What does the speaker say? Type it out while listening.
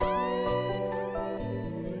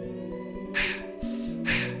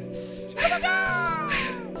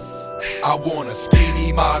I want a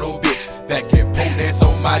skinny model bitch that can pole dance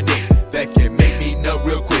on my dick, that can make me nut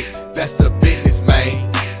real quick. That's the business, man.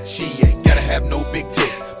 She ain't gotta have no big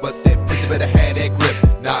tits, but that pussy better have that grip.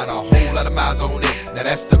 Not a whole lot of miles on it. Now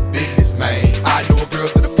that's the business, man. I know a girl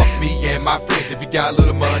that'll fuck me and my friends. If you got a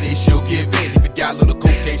little money, she'll give in. If you got a little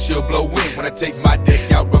cocaine, she'll blow in. When I take my dick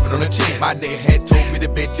out, rub it on her chin. My nigga had told me the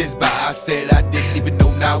bitch is bi. I said I didn't even know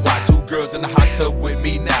now why. 2 girls in the hot tub with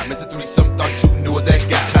me now. Mr. Threesome thought you knew was that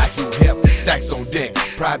guy. Like you help, stacks on deck,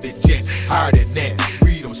 private jets, higher than that.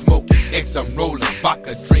 Weed I'm smoking, X I'm rolling,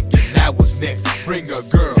 vodka drinking. Now what's next? Bring a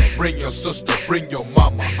girl, bring your sister, bring your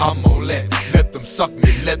mama. I'm gon' let them suck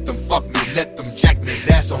me, let them fuck me, let them jack me.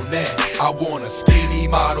 That's on that. I want a skinny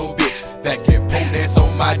model bitch that can pole dance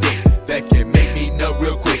on my dick, that can make me nut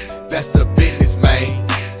real quick. That's the business, man.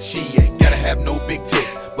 She ain't gotta have no big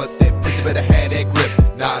tits, but that pussy better have that grip.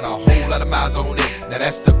 Not a whole lot of miles on it. Now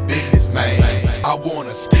that's the business, man. I want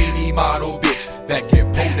a skinny model bitch that can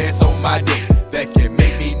pole dance on my dick, that can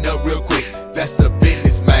make me nut real quick. That's the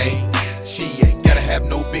business, man. She ain't gotta have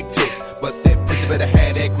no big tits, but that pussy better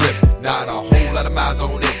have that grip. Not a whole lot of miles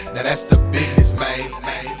on it. Now that's the business, man.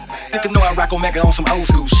 Nigga know I rock Omega on some old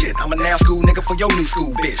school shit. I'm a now school nigga for your new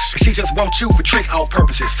school bitch. Cause she just want you for trick off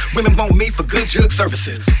purposes. Women want me for good jug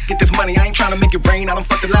services. Get this money, I ain't tryna make it rain. I done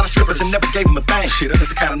fucked a lot of strippers and never gave them a thing. Shit, that's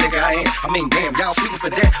just the kind of nigga I am. I mean, damn, y'all sleeping for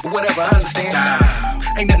that, but whatever, I understand.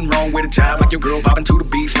 Ain't nothing wrong with a job like your girl bobbing to the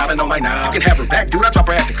beat, stopping on my knob. You can have her back, dude, I drop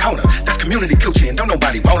her at the corner. That's community coochie and don't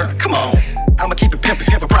nobody want her. Come on, I'ma keep it pimpin',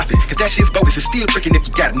 have a profit. Cause that shit's bogus, it's still trickin' if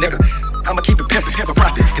you got a nigga. I'ma keep it pimpin', have a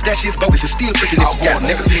profit. Cause that shit's bogus, it's still trickin' if you got a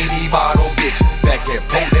nigga. I want a skinny model bitch that can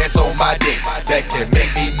pole dance on my dick, that can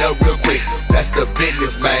make me nut real quick. That's the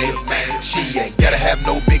business, man. She ain't gotta have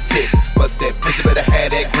no big tits, but that pussy better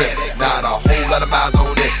have that grip. Not a whole lot of miles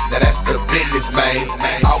on it. Now that's the business, man.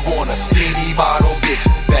 I want a skinny model bitch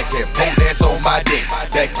that can pole dance on my dick,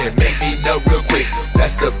 that can make me nut real quick.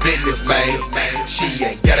 That's the business, man. She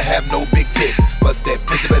ain't gotta have no big tits, but that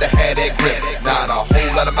pussy better have that grip. Not a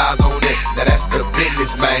whole lot of miles on it. Now that's the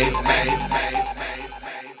business, man.